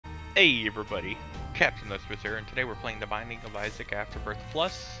Hey everybody, Captain Lesbeth here, and today we're playing The Binding of Isaac AfterBirth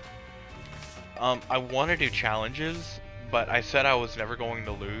Plus. I want to do challenges, but I said I was never going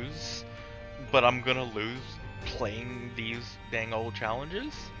to lose, but I'm gonna lose playing these dang old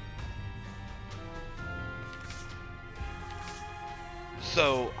challenges.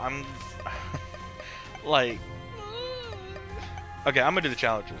 So, I'm, like, okay, I'm gonna do the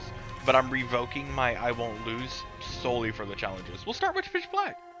challenges, but I'm revoking my I won't lose solely for the challenges. We'll start with Pitch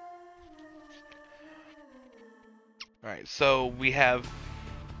Black. Alright, so we have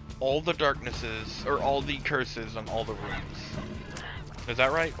all the darknesses, or all the curses on all the rooms. Is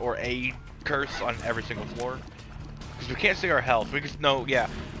that right? Or a curse on every single floor? Because we can't see our health. We can, no, yeah.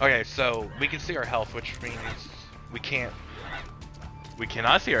 Okay, so we can see our health, which means we cannot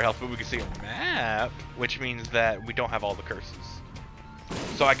see our health, but we can see a map, which means that we don't have all the curses.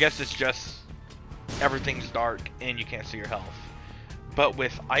 So I guess it's just everything's dark and you can't see your health. But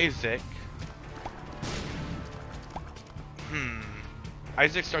with Isaac,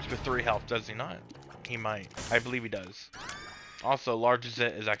 Isaac starts with 3 health, does he not? He might. I believe he does. Also, large as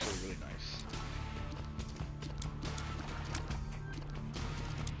it is actually really nice.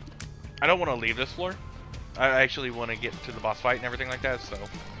 I don't want to leave this floor. I actually want to get to the boss fight and everything like that, so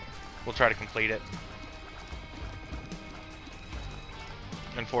we'll try to complete it.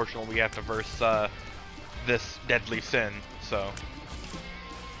 Unfortunately, we have to verse this deadly sin, so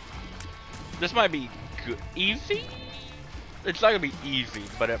this might be good. Easy? It's not gonna be easy,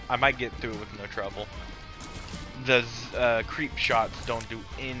 but I might get through it with no trouble. The creep shots don't do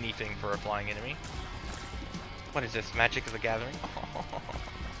anything for a flying enemy. What is this? Magic of the Gathering?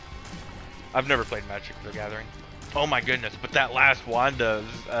 I've never played Magic of the Gathering. Oh my goodness, but that last Wanda's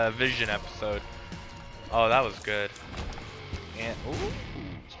Vision episode. Oh, that was good. And, ooh,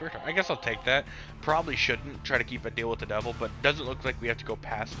 Spirit Heart. I guess I'll take that. Probably shouldn't try to keep a deal with the devil, but it doesn't look like we have to go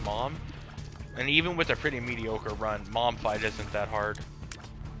past Mom. And even with a pretty mediocre run, Mom fight isn't that hard.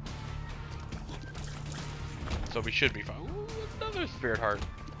 So we should be fine. Ooh, another Spirit Heart.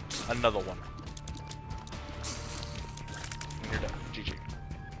 Another one. And you're done. GG.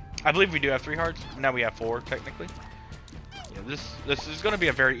 I believe we do have 3 hearts. Now we have 4, technically. Yeah, this is going to be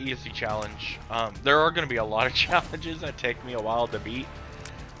a very easy challenge. There are going to be a lot of challenges that take me a while to beat.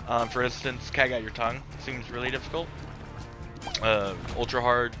 For instance, Kag Out Your Tongue seems really difficult. Ultra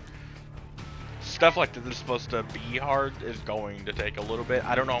hard. Stuff like this is supposed to be hard is going to take a little bit.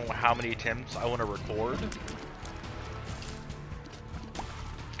 I don't know how many attempts I want to record.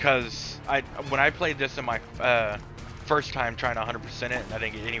 Because when I played this in my first time trying to 100% it and I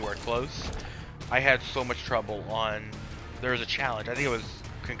didn't get anywhere close, I had so much trouble on, there was a challenge. I think it was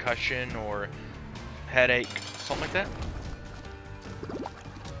concussion or headache, something like that.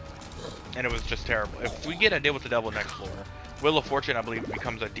 And it was just terrible. If we get a deal with the devil next floor, Wheel of Fortune, I believe,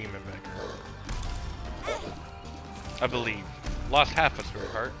 becomes a demon vicar. I believe. Lost half a Spirit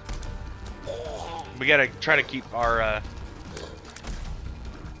Heart. We gotta try to keep our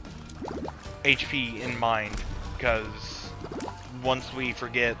HP in mind, because once we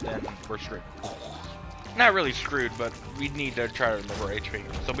forget, then we're screwed. Not really screwed, but we need to try to remember HP.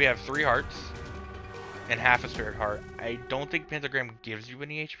 So we have 3 hearts and half a Spirit Heart. I don't think Pentagram gives you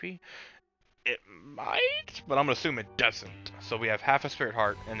any HP. It might, but I'm gonna assume it doesn't. So we have half a Spirit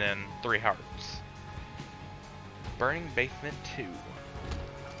Heart and then 3 hearts. Burning Basement 2.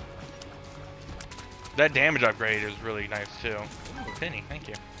 That damage upgrade is really nice too. Ooh, penny, thank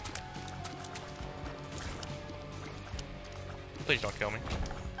you. Please don't kill me.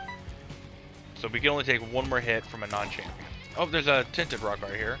 So we can only take 1 more hit from a non-champion. Oh, there's a tinted rock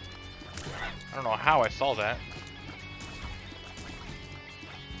right here. I don't know how I saw that.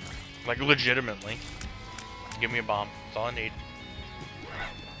 Like, legitimately. Give me a bomb. That's all I need.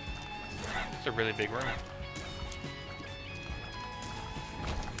 It's a really big room.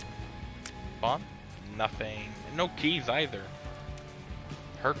 Bomb? Nothing. No keys either.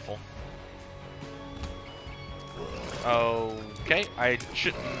 Hurtful. Okay, I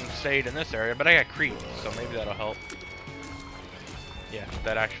shouldn't stayed in this area, but I got creep, so maybe that'll help. Yeah,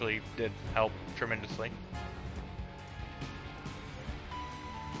 that actually did help tremendously.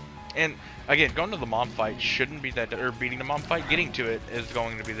 And again, going to the Mom fight shouldn't be that, or beating the Mom fight, getting to it is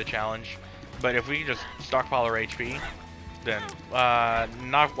going to be the challenge. But if we can just stockpile our HP, then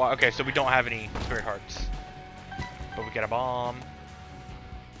okay, so we don't have any Spirit Hearts, but we got a bomb.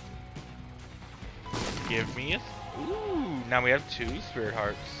 Give me a, ooh, now we have 2 Spirit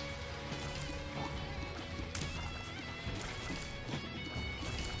Hearts.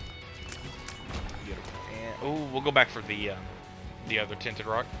 And oh, we'll go back for the other tinted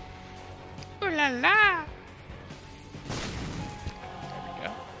rock. Ooh la la. There we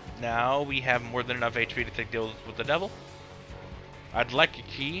go. Now we have more than enough HP to take deals with the devil. I'd like a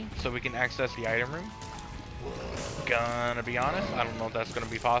key so we can access the item room. Gonna be honest, I don't know if that's gonna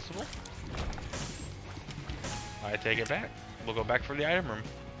be possible. I take it back. We'll go back for the item room.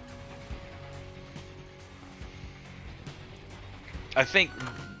 I think...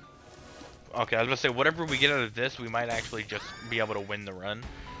 Okay, I was gonna say, whatever we get out of this, we might actually just be able to win the run.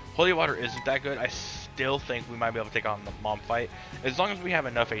 Holy water isn't that good. I still think we might be able to take on the mom fight. As long as we have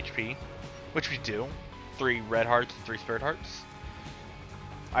enough HP, which we do. 3 red hearts and 3 spirit hearts.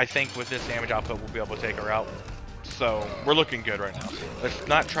 I think with this damage output, we'll be able to take her out. So, we're looking good right now. Let's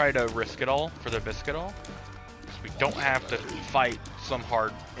not try to risk it all for the biscuit all. We don't have to fight some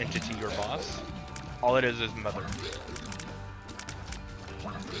hard entity or boss. All it is mother.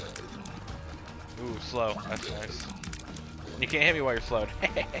 Ooh, slow. That's nice. You can't hit me while you're slowed.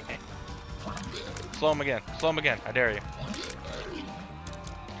 Slow him again. Slow him again. I dare you.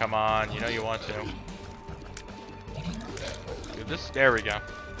 Come on. You know you want to. Dude, this... There we go.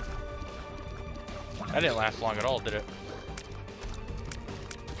 That didn't last long at all, did it?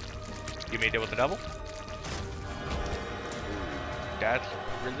 Give me a deal with the devil. That's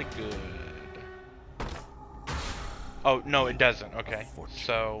really good. Oh, no, it doesn't. Okay.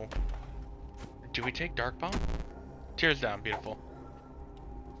 So... Do we take Dark Bomb? Tears down, beautiful.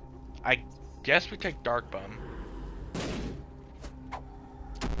 I guess we take Dark Bomb.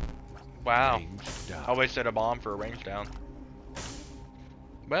 Wow. I wasted a bomb for a range down.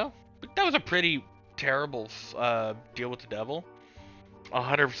 Well, that was a pretty terrible deal with the devil.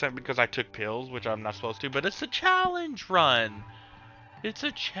 100% because I took pills, which I'm not supposed to, but it's a challenge run. It's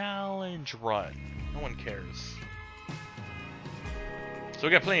a challenge run. No one cares. So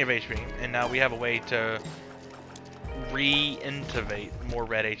we got plenty of HP, and now we have a way to re-intivate more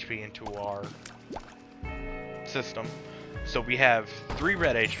red HP into our system. So we have 3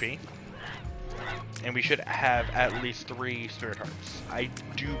 red HP, and we should have at least 3 spirit hearts. I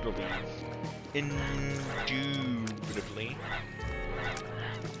do believe. Indubitably.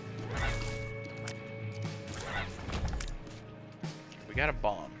 We got a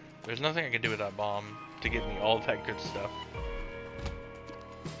bomb. There's nothing I can do with that bomb to get me all that good stuff.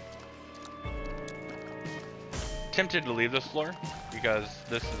 Tempted to leave this floor because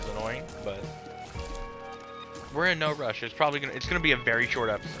this is annoying, but we're in no rush. It's gonna be a very short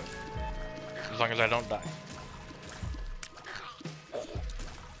episode, as long as I don't die.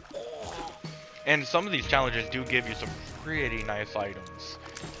 And some of these challenges do give you some pretty nice items.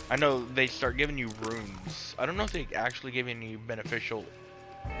 I know they start giving you runes. I don't know if they actually give any beneficial,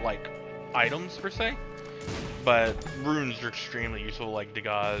 like, items per se, but runes are extremely useful, like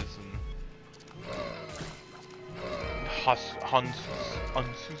Degas and Hansus. I'm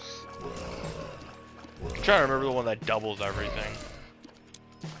trying to remember the one that doubles everything.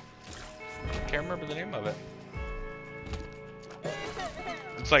 Can't remember the name of it.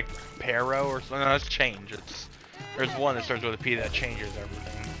 It's like Pero or something. No, it's Change. There's one that starts with a P that changes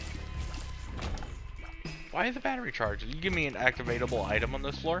everything. Why is the battery charged? You give me an activatable item on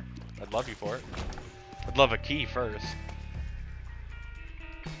this floor? I'd love you for it. I'd love a key first.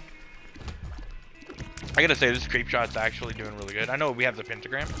 I gotta say, this creep shot's actually doing really good. I know we have the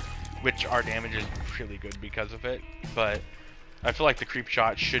pentagram, which our damage is really good because of it, but I feel like the creep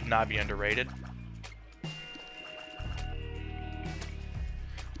shot should not be underrated.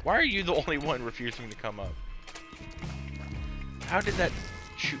 Why are you the only one refusing to come up? How did that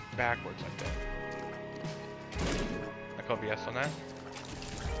shoot backwards like that? I call BS on that.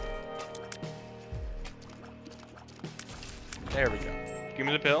 There we go. Give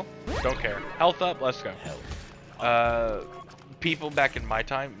me the pill. Don't care. Health up. Let's go. People back in my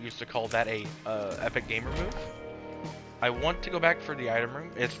time used to call that a epic gamer move. I want to go back for the item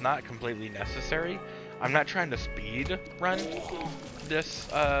room. It's not completely necessary. I'm not trying to speed run this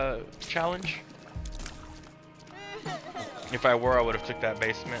challenge. If I were, I would have took that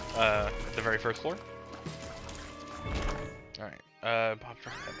basement at the very first floor. Alright.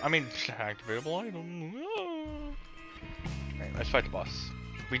 I mean, activatable item. Alright, let's fight the boss.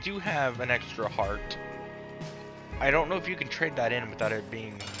 We do have an extra heart. I don't know if you can trade that in without it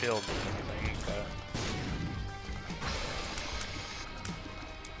being filled with anything, but...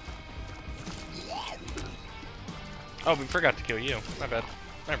 Oh, we forgot to kill you. My bad.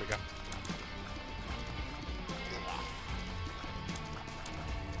 There we go.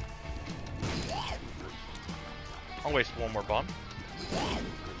 I'll waste one more bomb.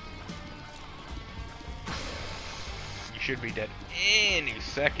 You should be dead any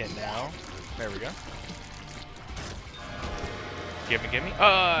second now. There we go. Gimme, gimme.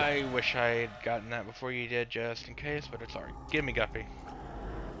 I wish I had gotten that before you did, just in case, but it's alright. Gimme, Guppy.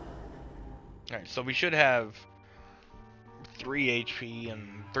 Alright, so we should have 3 HP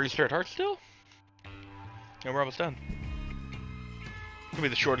and 3 Spirit Hearts still? And we're almost done. Could be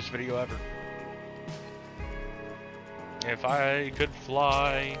the shortest video ever. If I could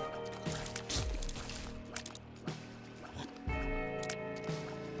fly.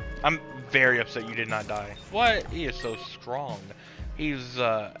 I'm very upset you did not die. What? He is so strong. He's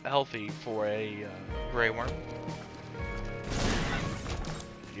healthy for a gray worm.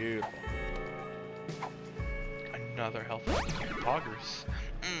 Beautiful. Another healthy poggers.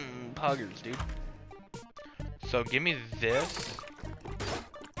 Poggers, dude. So give me this.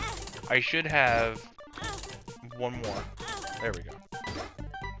 I should have one more. There we go.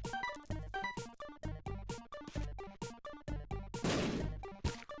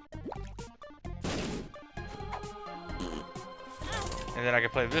 And then I can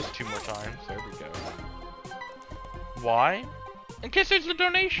play this 2 more times. There we go. Why? In case there's a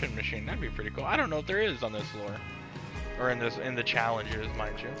donation machine. That'd be pretty cool. I don't know if there is on this lore. Or in the challenges,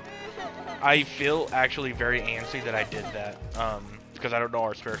 mind you. I feel actually very antsy that I did that. Because I don't know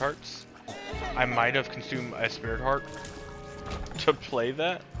our Spirit Hearts. I might have consumed a Spirit Heart to play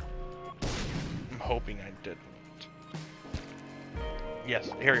that. I'm hoping I didn't. Yes,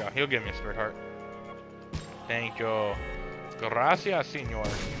 here we go. He'll give me a Spirit Heart. Thank you. Gracias, senor.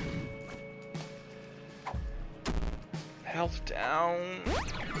 Health down.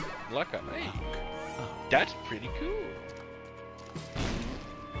 Like a lake. That's pretty cool.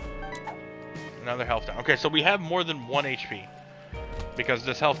 Another health down. Okay, so we have more than 1 HP. Because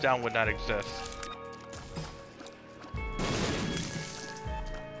this health down would not exist.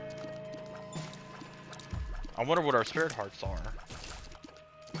 I wonder what our Spirit Hearts are.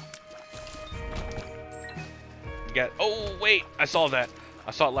 Oh, wait! I saw that.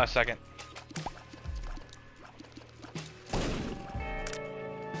 I saw it last second.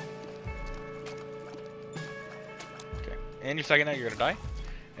 Okay. Any second now, you're gonna die.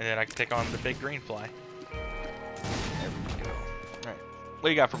 And then I can take on the big green fly. There we go. Alright. What do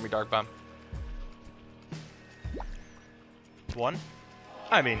you got for me, Dark Bomb? 1?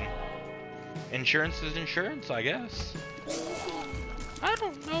 I mean, insurance is insurance, I guess. I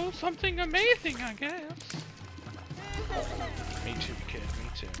don't know. Something amazing, I guess. Me too, kid. Me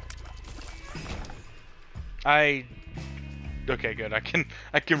too. Okay, good. I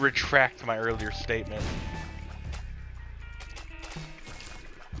can retract my earlier statement.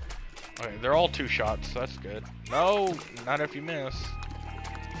 Okay, they're all 2 shots, so that's good. No, not if you miss.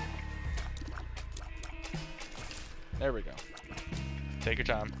 There we go. Take your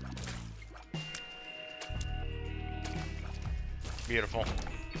time. Beautiful.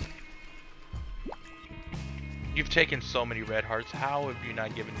 You've taken so many red hearts. How have you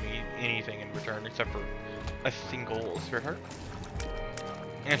not given me anything in return except for a single Spirit Heart?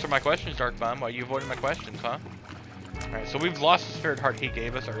 Answer my questions, Dark Bomb. Why are you avoiding my questions, huh? Alright, so we've lost the Spirit Heart he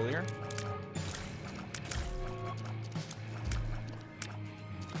gave us earlier.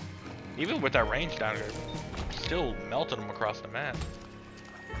 Even with that range down here, still melted him across the map.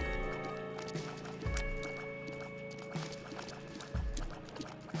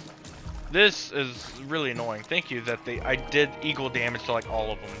 This is really annoying. Thank you that I did equal damage to like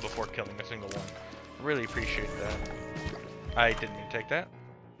all of them before killing a single one. I really appreciate that. I didn't even take that.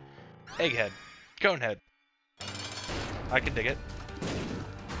 Egghead. Conehead. I can dig it.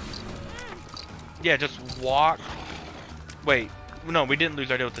 Yeah, just walk. Wait. No, we didn't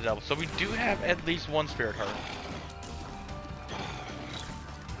lose our deal with the devil. So we do have at least 1 Spirit Heart.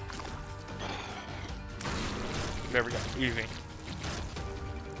 There we go. Easy.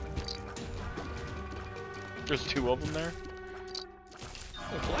 There's 2 of them there.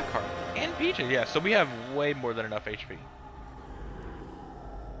 Oh, Black Heart. And Peaches. Yeah, so we have way more than enough HP.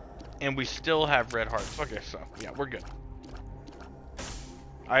 And we still have red hearts. Okay, so, yeah, we're good.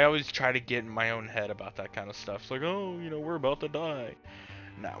 I always try to get in my own head about that kind of stuff. It's like, oh, you know, we're about to die.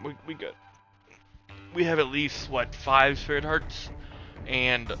 Nah, we good. We have at least, what, 5 Spirit Hearts?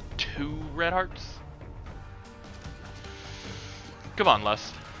 And 2 red hearts? Come on,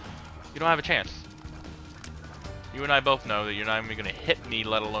 Lust. You don't have a chance. You and I both know that you're not even gonna hit me,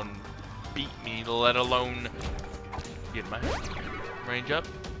 let alone beat me, let alone get my range up.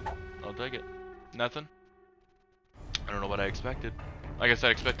 I'll take it. Nothing? I don't know what I expected. I guess I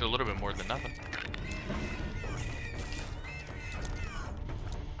expected a little bit more than nothing.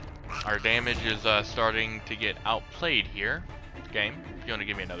 Our damage is starting to get outplayed here. Game, if you want to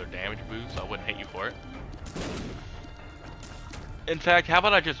give me another damage boost, I wouldn't hate you for it. In fact, how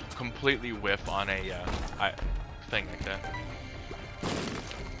about I just completely whiff on a thing like that?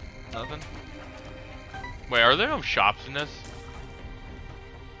 Nothing? Wait, are there no shops in this?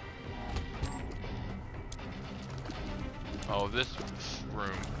 Oh, this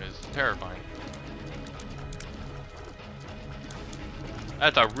room is terrifying.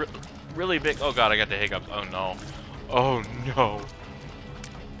 That's a really big... Oh god, I got the hiccups. Oh no. Oh no.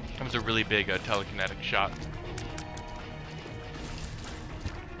 That was a really big telekinetic shot.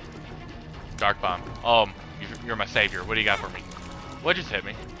 Dark bomb. You're my savior. What do you got for me? What just hit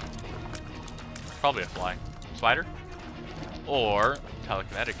me? Probably a fly. Spider? Or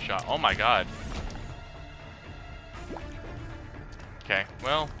telekinetic shot. Oh my god. Okay,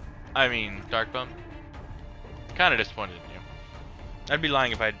 well, I mean, Dark Bum. Kinda disappointed in you. I'd be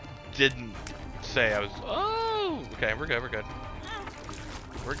lying if I didn't say I was... Oh! Okay, we're good, we're good.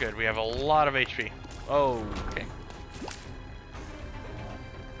 We're good, we have a lot of HP. Oh, okay.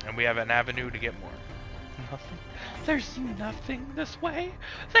 And we have an avenue to get more. Nothing. There's nothing this way.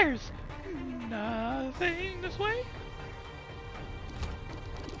 There's nothing this way.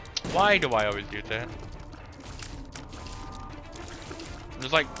 Why do I always do that?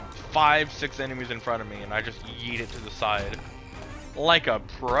 There's like 5, 6 enemies in front of me and I just yeet it to the side. Like a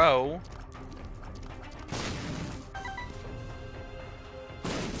pro.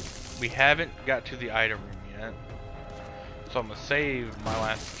 We haven't got to the item room yet. So I'm gonna save my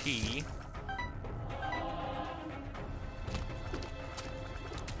last key.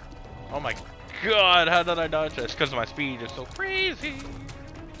 Oh my god, how did I dodge that? It's because my speed is so crazy.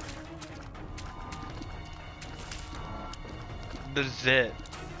 The Zit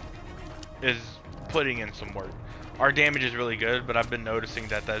is putting in some work. Our damage is really good, but I've been noticing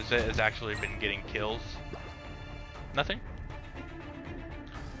that the Zit has actually been getting kills. Nothing?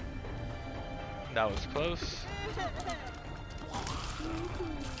 That was close.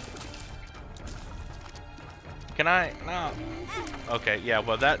 Can I? No. Okay, yeah,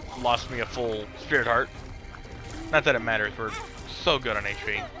 well that lost me a full Spirit Heart. Not that it matters, we're so good on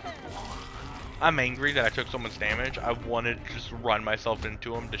HP. I'm angry that I took so much damage. I wanted to just run myself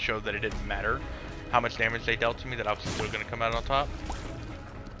into them to show that it didn't matter how much damage they dealt to me, that I was still going to come out on top.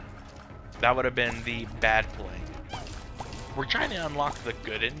 That would have been the bad play. We're trying to unlock the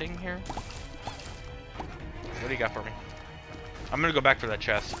good ending here. What do you got for me? I'm going to go back for that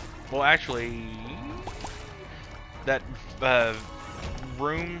chest. Well, actually, that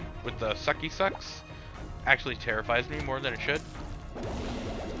room with the sucky sucks actually terrifies me more than it should.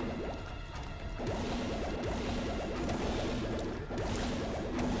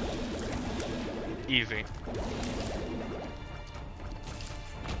 Easy.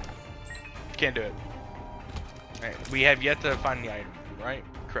 Can't do it. Alright, we have yet to find the item, right?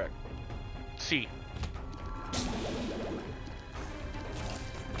 Correct. C.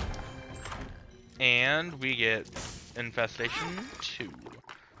 And we get Infestation 2.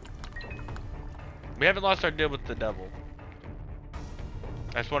 We haven't lost our deal with the devil.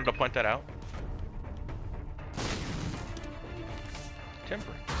 I just wanted to point that out.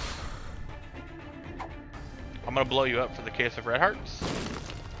 Temperance. I'm gonna blow you up for the case of red hearts.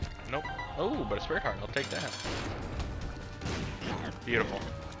 Nope. Oh, but a spirit heart. I'll take that. Beautiful.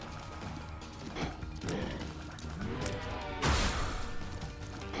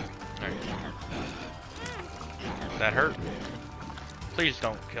 Alright. That hurt. Please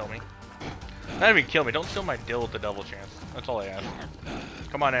don't kill me. Not even kill me. Don't steal my deal with the devil chance. That's all I ask.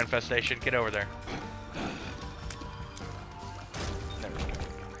 Come on, Infestation. Get over there. There we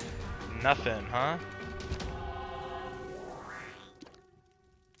go. Nothing, huh?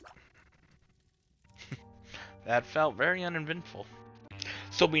 That felt very uneventful.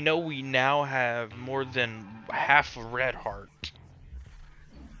 So we know we now have more than half a red heart.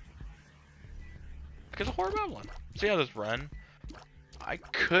 Because of Horror Babylon. See how this run? I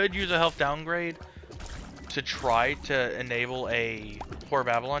could use a health downgrade to try to enable a Horror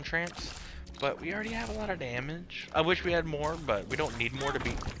Babylon trance, but we already have a lot of damage. I wish we had more, but we don't need more to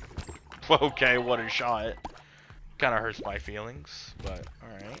beat. Okay, what a shot. Kind of hurts my feelings, but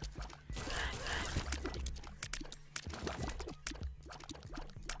alright.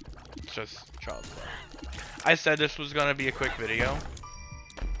 It's just child's play. I said this was going to be a quick video.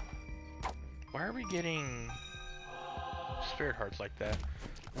 Why are we getting spirit hearts like that?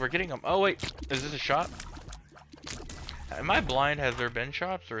 We're getting them. Oh wait, is this a shop? Am I blind? Has there been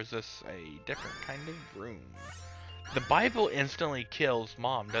shops, or is this a different kind of room? The Bible instantly kills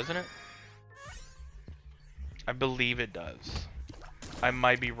mom, doesn't it? I believe it does. I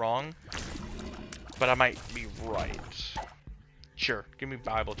might be wrong, but I might be right. Sure, give me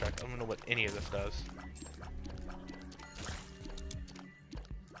Bible check. I don't know what any of this does.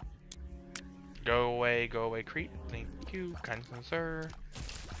 Go away, Crete. Thank you, kind sir.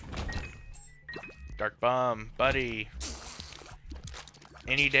 Dark Bum, buddy.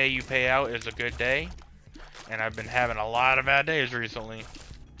 Any day you pay out is a good day. And I've been having a lot of bad days recently.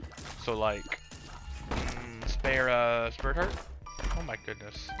 So like, spare Spirit Heart? Oh my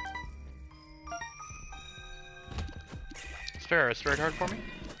goodness. Spare a Spirit Heart for me?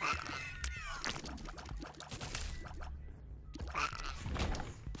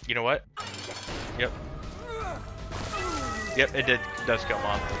 You know what? Yep. Yep, it does kill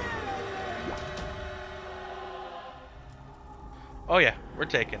Mom. Oh yeah, we're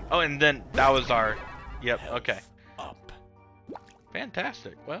taking. Oh, and then that was our. Yep. Okay. Up.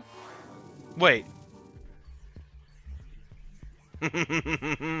 Fantastic. Well, wait.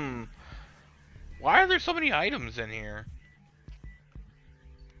 Why are there so many items in here?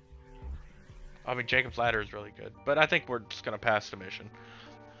 I mean, Jacob's Ladder is really good, but I think we're just gonna pass the mission.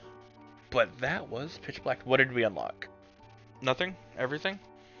 But that was Pitch Black. What did we unlock? Nothing? Everything?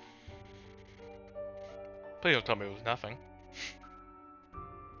 Please don't tell me it was nothing.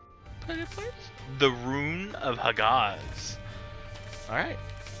 The Rune of Hagaz. Alright.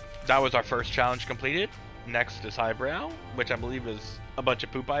 That was our first challenge completed. Next is Highbrow, which I believe is a bunch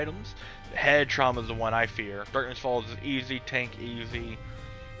of poop items. Head Trauma is the one I fear. Darkness Falls is easy. Tank easy.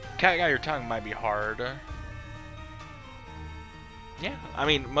 Cat Got Your Tongue might be hard. Yeah, I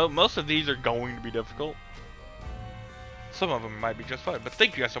mean, most of these are going to be difficult. Some of them might be just fun. But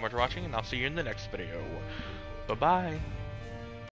thank you guys so much for watching, and I'll see you in the next video. Bye-bye.